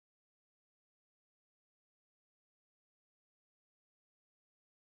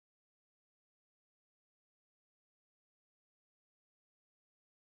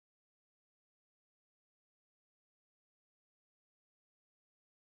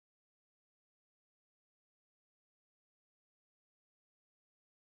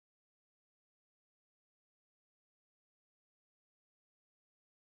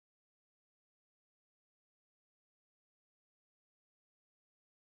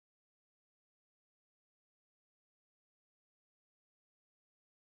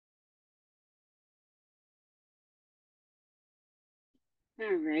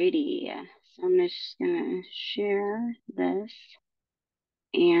Alrighty, so I'm just gonna share this,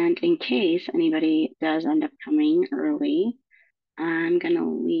 and in case anybody does end up coming early, I'm gonna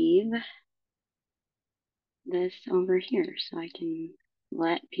leave this over here so I can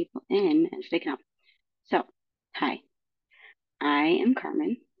let people in as they come. So, hi, I am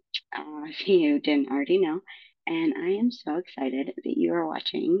Carmen, if you didn't already know, and I am so excited that you are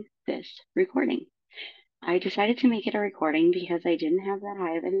watching this recording. I decided to make it a recording because I didn't have that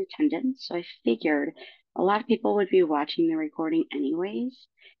high of an attendance, so I figured a lot of people would be watching the recording anyways,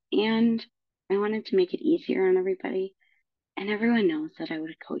 and I wanted to make it easier on everybody. And everyone knows that I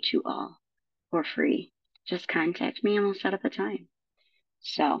would coach you all for free. Just contact me and we'll set up a time.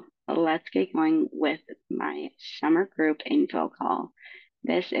 So let's get going with my summer group info call.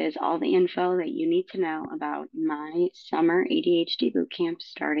 This is all the info that you need to know about my summer ADHD boot camp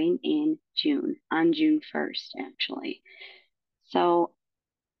starting in June, on June 1st, actually. So,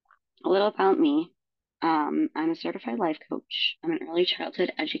 a little about me. I'm a certified life coach. I'm an early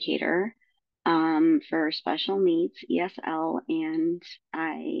childhood educator for special needs, ESL, and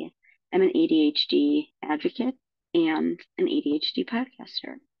I am an ADHD advocate and an ADHD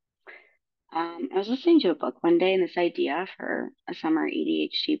podcaster. I was listening to a book one day, and this idea for a summer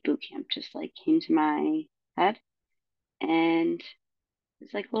ADHD boot camp just like came to my head, and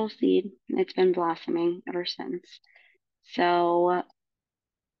it's like a little seed. And it's been blossoming ever since. So,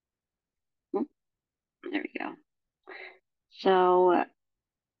 oh, there we go. So,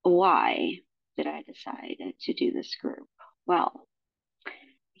 why did I decide to do this group? Well,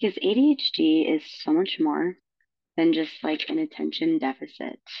 because ADHD is so much more than just like an attention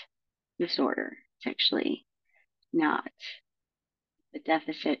deficit disorder. It's actually not a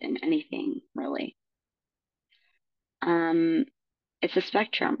deficit in anything, really. Um, it's a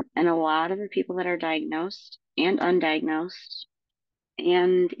spectrum, and a lot of the people that are diagnosed and undiagnosed,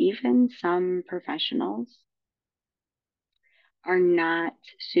 and even some professionals, are not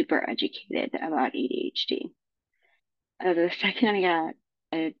super educated about ADHD. The second I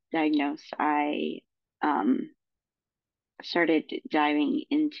got diagnosed, I um, started diving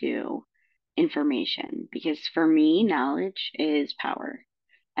into information because for me, knowledge is power.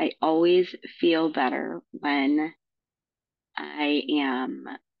 I always feel better I am,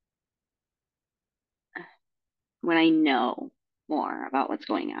 when I know more about what's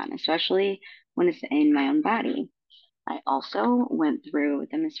going on, especially when it's in my own body. I also went through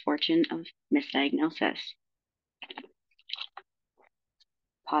the misfortune of misdiagnosis.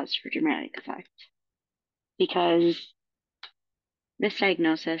 Pause for dramatic effect. Because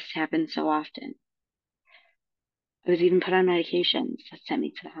misdiagnosis happens so often. I was even put on medications that sent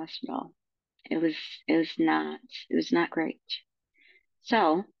me to the hospital. It was it was not it was not great.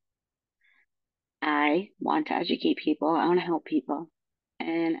 So I want to educate people. I want to help people,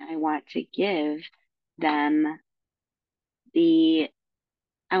 and I want to give them the.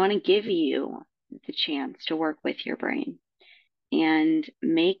 I want to give you the chance to work with your brain and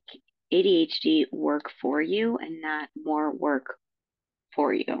make ADHD work for you and not more work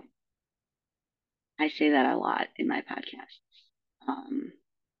for you. I say that a lot in my podcasts. Um,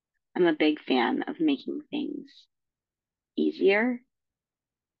 I'm a big fan of making things easier,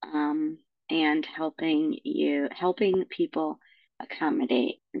 um, and helping people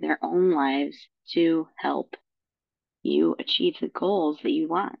accommodate their own lives to help you achieve the goals that you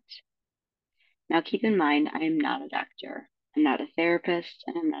want. Now, keep in mind, I am not a doctor, I'm not a therapist,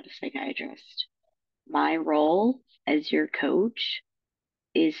 and I'm not a psychiatrist. My role as your coach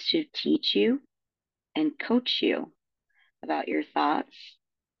is to teach you and coach you about your thoughts,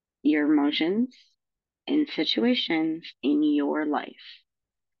 your emotions, and situations in your life.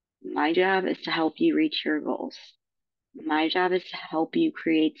 My job is to help you reach your goals. My job is to help you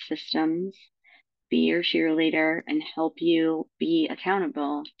create systems, be your cheerleader, and help you be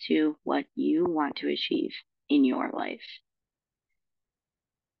accountable to what you want to achieve in your life.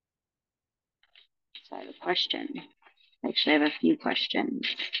 So I have a question. Actually, I have a few questions.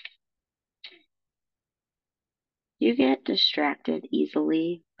 Do you get distracted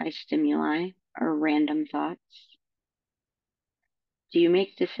easily by stimuli or random thoughts? Do you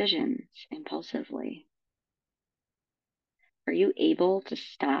make decisions impulsively? Are you able to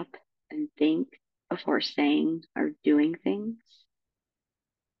stop and think before saying or doing things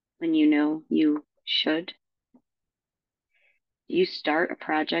when you know you should? Do you start a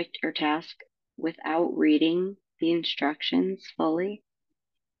project or task without reading the instructions fully?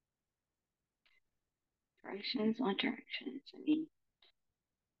 Directions on directions. I mean,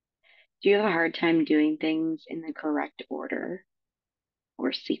 do you have a hard time doing things in the correct order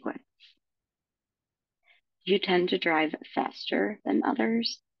or sequence? Do you tend to drive faster than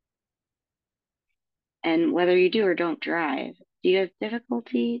others? And whether you do or don't drive, do you have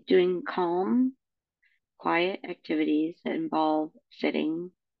difficulty doing calm, quiet activities that involve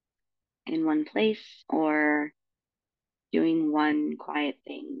sitting in one place or doing one quiet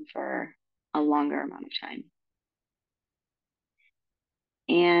thing for a longer amount of time?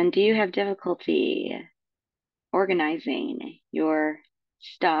 And do you have difficulty organizing your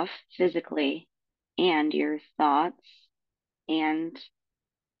stuff physically and your thoughts and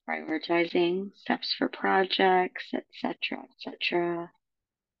prioritizing steps for projects, etc., etc.?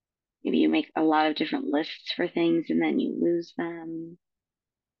 Maybe you make a lot of different lists for things and then you lose them.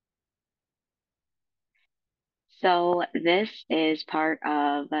 So this is part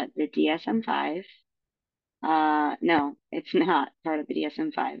of the DSM-5. No, it's not part of the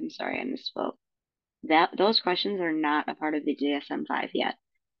DSM-5. I'm sorry, I misspoke. Those questions are not a part of the DSM-5 yet.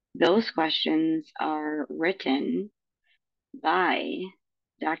 Those questions are written by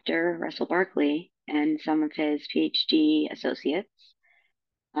Dr. Russell Barkley and some of his PhD associates.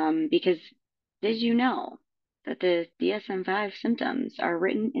 Because did you know that the DSM-5 symptoms are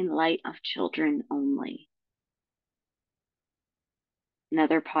written in light of children only?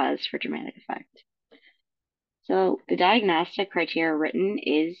 Another pause for dramatic effect. So the diagnostic criteria written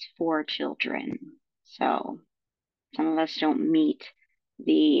is for children. So some of us don't meet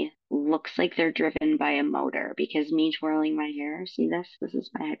the looks like they're driven by a motor because me twirling my hair, see this? This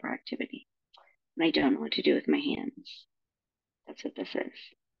is my hyperactivity. And I don't know what to do with my hands. That's what this is.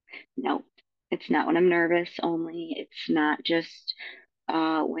 Nope. It's not when I'm nervous only. It's not just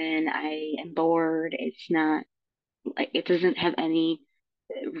when I am bored. It's not like it doesn't have any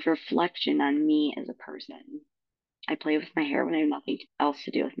reflection on me as a person. I play with my hair when I have nothing else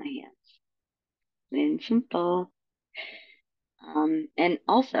to do with my hands. Plain and simple. And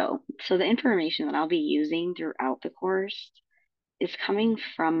also, so the information that I'll be using throughout the course is coming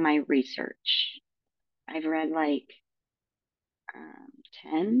from my research. I've read like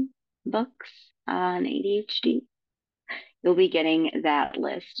 10 books on ADHD. You'll be getting that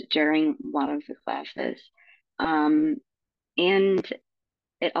list during one of the classes. Um, and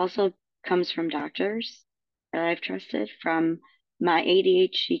it also comes from doctors that I've trusted, from my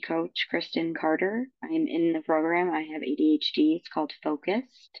ADHD coach, Kristen Carter. I'm in the program. I have ADHD. It's called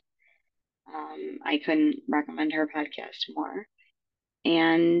Focused. I couldn't recommend her podcast more.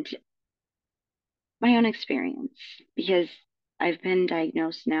 And my own experience, because I've been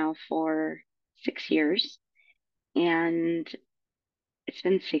diagnosed now for 6 years, and it's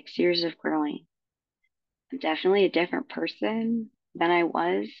been 6 years of growing. I'm definitely a different person than I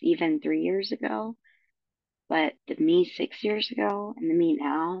was even 3 years ago. But the me 6 years ago and the me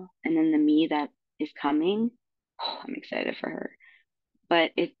now, and then the me that is coming, oh, I'm excited for her.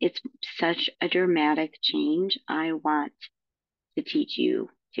 But it's such a dramatic change. I want to teach you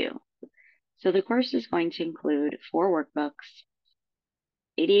too. So the course is going to include 4 workbooks.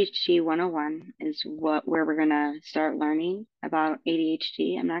 ADHD 101 is where we're going to start learning about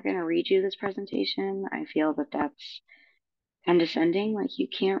ADHD. I'm not going to read you this presentation. I feel that that's condescending, like you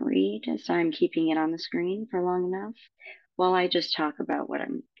can't read, so I'm keeping it on the screen for long enough while I just talk about what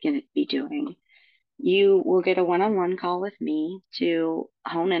I'm going to be doing. You will get a one-on-one call with me to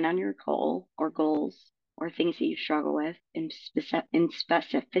hone in on your goal or goals or things that you struggle with in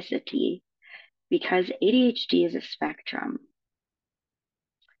specificity, because ADHD is a spectrum.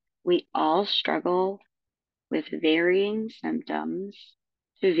 We all struggle with varying symptoms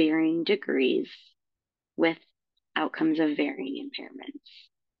to varying degrees with outcomes of varying impairments.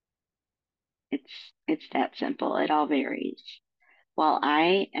 It's that simple. It all varies. While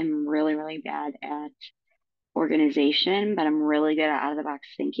I am really, really bad at organization, but I'm really good at out of the box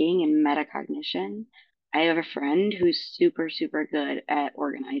thinking and metacognition, I have a friend who's super, super good at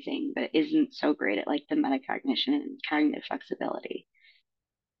organizing, but isn't so great at like the metacognition and cognitive flexibility.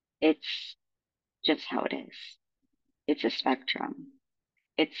 It's just how it is. It's a spectrum.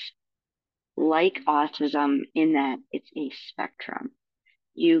 It's like autism in that it's a spectrum.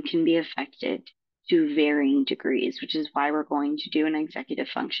 You can be affected to varying degrees, which is why we're going to do an executive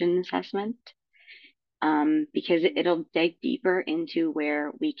function assessment, because it'll dig deeper into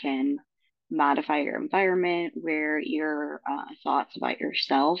where we can modify your environment, where your thoughts about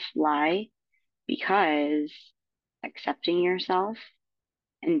yourself lie, because accepting yourself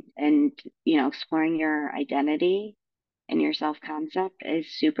and exploring your identity and your self concept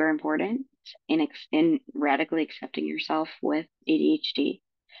is super important in radically accepting yourself with ADHD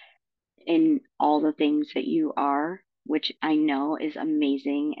in all the things that you are, which I know is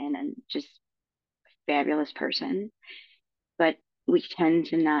amazing and just fabulous person, but we tend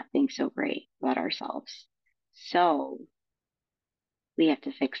to not think so great about ourselves. So we have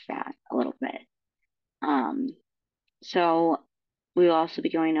to fix that a little bit. Um, so we will also be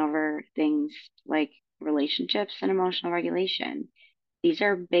going over things like relationships and emotional regulation. These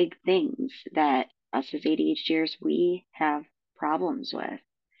are big things that us as ADHDers, we have problems with.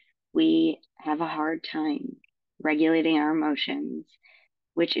 We have a hard time regulating our emotions,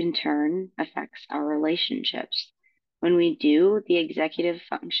 which in turn affects our relationships. When we do the executive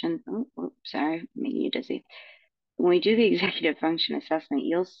function, sorry, I'm making you dizzy. When we do the executive function assessment,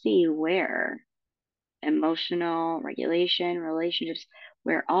 you'll see where emotional regulation, relationships,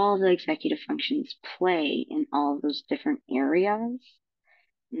 where all the executive functions play in all of those different areas.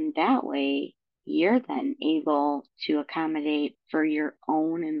 And that way, you're then able to accommodate for your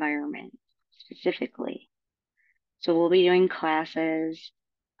own environment specifically. So we'll be doing classes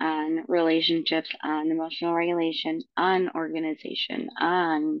on relationships, on emotional regulation, on organization,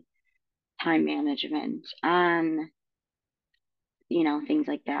 on time management, on, things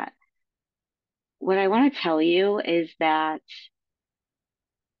like that. What I want to tell you is that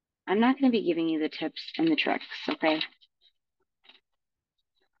I'm not going to be giving you the tips and the tricks, okay?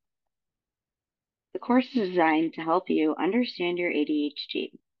 The course is designed to help you understand your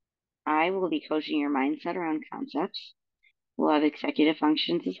ADHD. I will be coaching your mindset around concepts. We'll have executive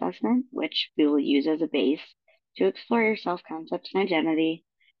functions assessment, which we will use as a base to explore your self-concepts and identity,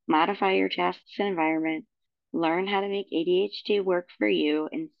 modify your tasks and environment, learn how to make ADHD work for you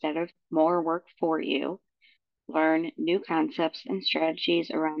instead of more work for you, learn new concepts and strategies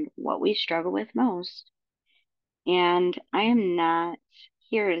around what we struggle with most. And I am not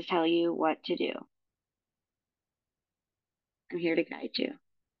here to tell you what to do. I'm here to guide you.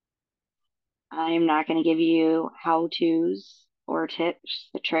 I am not going to give you how-tos or tips,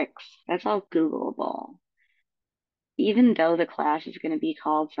 the tricks. That's all Googleable. Even though the class is going to be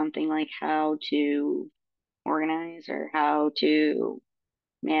called something like how to organize or how to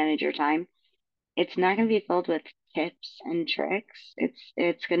manage your time, it's not going to be filled with tips and tricks.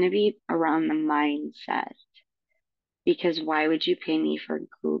 It's going to be around the mindset. Because why would you pay me for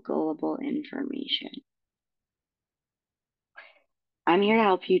Googleable information? I'm here to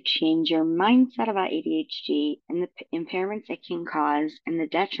help you change your mindset about ADHD and the impairments it can cause and the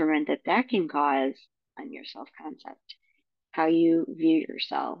detriment that that can cause on your self-concept, how you view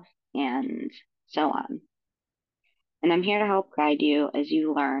yourself, and so on. And I'm here to help guide you as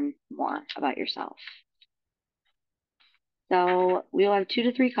you learn more about yourself. So we'll have 2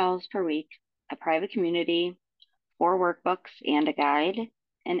 to 3 calls per week, a private community, 4 workbooks and a guide,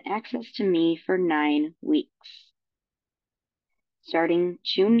 and access to me for 9 weeks, starting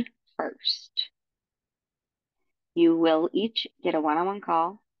June 1st. You will each get a one-on-one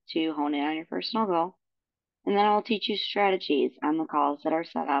call to hone in on your personal goal, and then I'll teach you strategies on the calls that are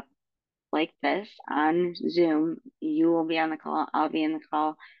set up like this on Zoom. You will be on the call, I'll be in the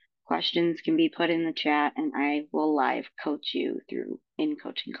call. Questions can be put in the chat, and I will live coach you through in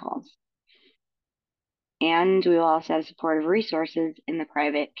coaching calls. And we will also have supportive resources in the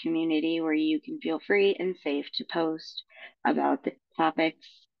private community where you can feel free and safe to post about the topics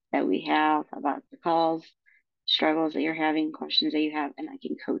that we have, about the calls, struggles that you're having, questions that you have, and I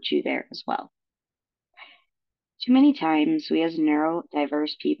can coach you there as well. Too many times, we as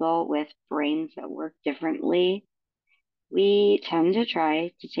neurodiverse people with brains that work differently, we tend to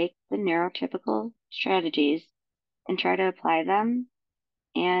try to take the neurotypical strategies and try to apply them,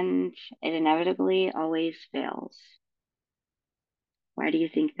 and it inevitably always fails. Why do you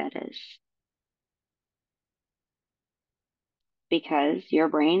think that is? Because your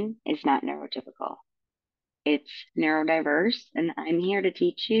brain is not neurotypical. It's neurodiverse, and I'm here to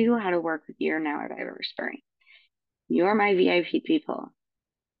teach you how to work with your neurodiverse brain. You're my VIP people.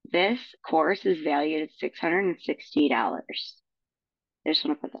 This course is valued at $660. I just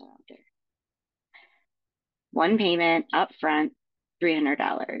want to put that out there. One payment up front,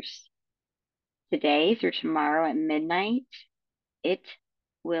 $300. Today through tomorrow at midnight, it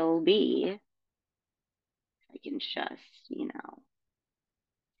will be, I can just, see,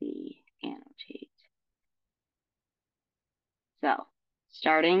 annotate. So,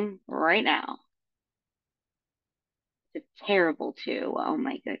 starting right now, it's terrible too. Oh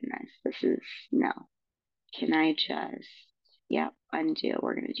my goodness. This is, no. Can I just, yep, undo.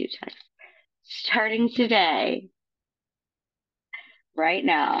 We're going to do text. Starting today, right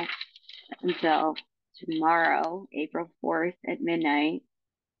now, until tomorrow, April 4th at midnight,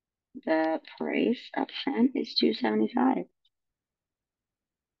 the price up front is $275.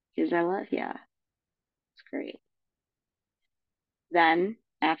 Because I love ya. It's great. Then,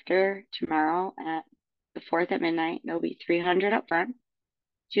 after tomorrow at the 4th at midnight, there'll be $300 up front,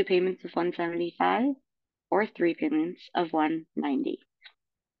 2 payments of $175, or 3 payments of 190.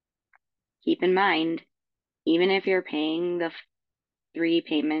 Keep in mind, even if you're paying the 3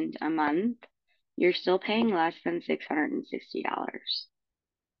 payment a month, you're still paying less than $660.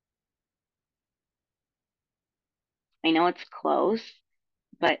 I know it's close,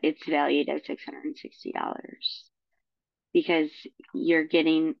 but it's valued at $660 because you're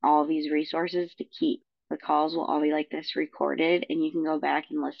getting all these resources to keep. The calls will all be like this recorded, and you can go back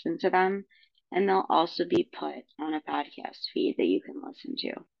and listen to them. And they'll also be put on a podcast feed that you can listen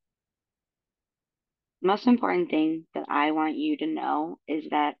to. The most important thing that I want you to know is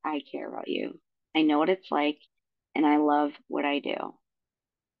that I care about you. I know what it's like, and I love what I do.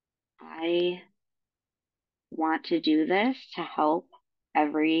 I want to do this to help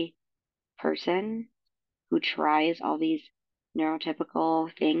every person who tries all these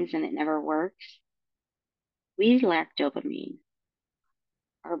neurotypical things and it never works. We lack dopamine.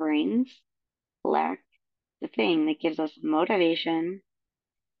 Our brains lack the thing that gives us motivation,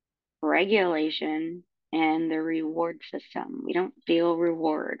 regulation, and the reward system. We don't feel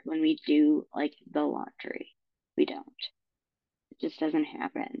reward when we do like the laundry. We don't. It just doesn't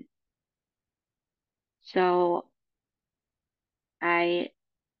happen. So I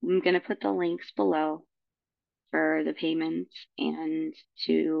am going to put the links below for the payments and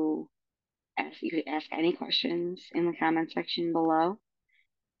to ask you could ask any questions in the comment section below.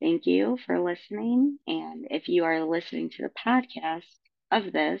 Thank you for listening. And if you are listening to the podcast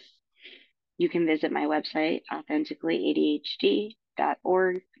of this, you can visit my website,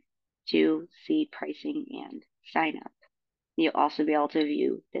 authenticallyadhd.org, to see pricing and sign up. You'll also be able to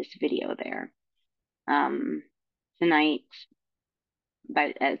view this video there tonight,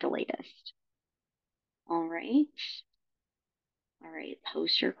 but at the latest. All right. All right.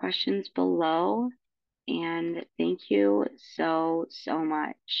 Post your questions below. And thank you so, so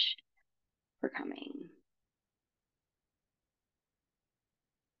much for coming.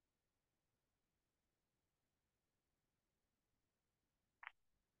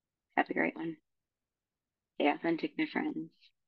 Have a great one. Stay authentic, my friends.